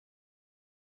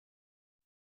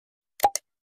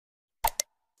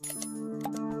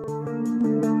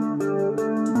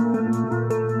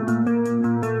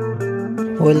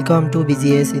Welcome to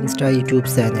BGS Insta YouTube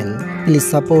channel. Please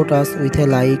support us with a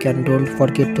like and don't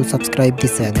forget to subscribe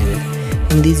this channel.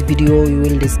 In this video, we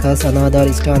will discuss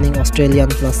another stunning Australian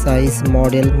plus-size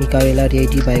model Mikaela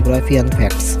Reidy biography and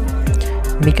facts.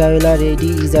 Mikaela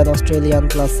Reidy is an Australian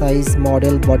plus-size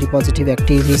model, body-positive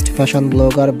activist, fashion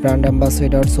blogger, brand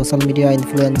ambassador, social media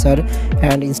influencer,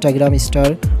 and Instagram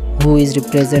star who is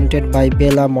represented by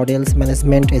Bella Models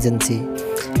Management Agency.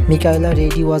 Mikaela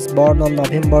Reidy was born on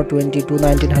November 22,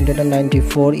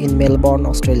 1994 in Melbourne,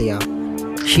 Australia.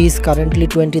 She is currently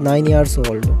 29 years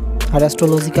old. Her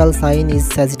astrological sign is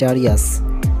Sagittarius.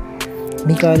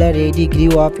 Mikaela Reidy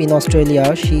grew up in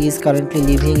Australia. She is currently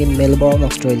living in Melbourne,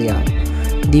 Australia.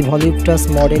 The voluptuous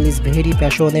model is very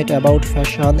passionate about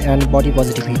fashion and body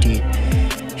positivity.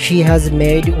 She has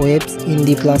made waves in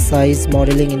the plus-size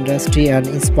modeling industry and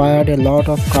inspired a lot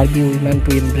of curvy women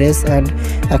to embrace and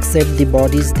accept the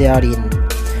bodies they are in.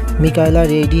 Mikaela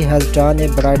Reidy has done a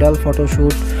bridal photo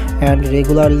shoot and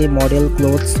regularly model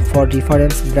clothes for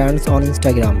different brands on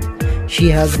Instagram. She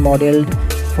has modeled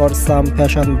for some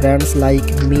fashion brands like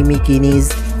Mimi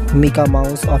Kinis, Mika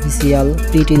Mouse Official,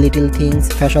 Pretty Little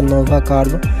Things, Fashion Nova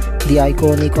Curve, The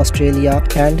Iconic Australia,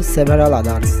 and several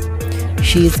others.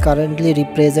 She is currently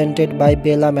represented by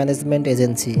Bella Management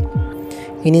Agency.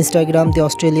 In Instagram, the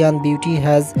Australian beauty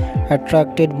has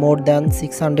attracted more than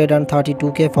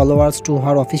 632k followers to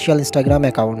her official Instagram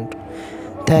account,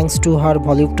 thanks to her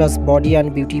voluptuous body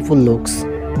and beautiful looks.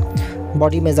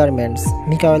 Body measurements: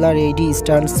 Mikaela Reidy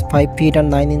stands 5 feet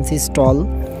and 9 inches tall.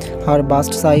 Her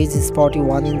bust size is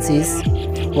 41 inches,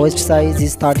 waist size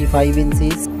is 35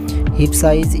 inches, hip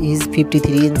size is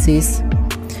 53 inches.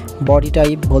 Body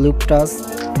type voluptuous.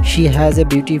 She has a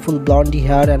beautiful blonde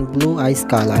hair and blue eyes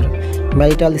color.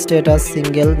 Marital status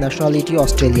single. Nationality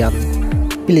Australian.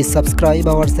 Please subscribe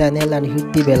our channel and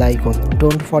hit the bell icon.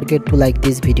 Don't forget to like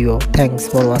this video. Thanks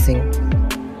for watching.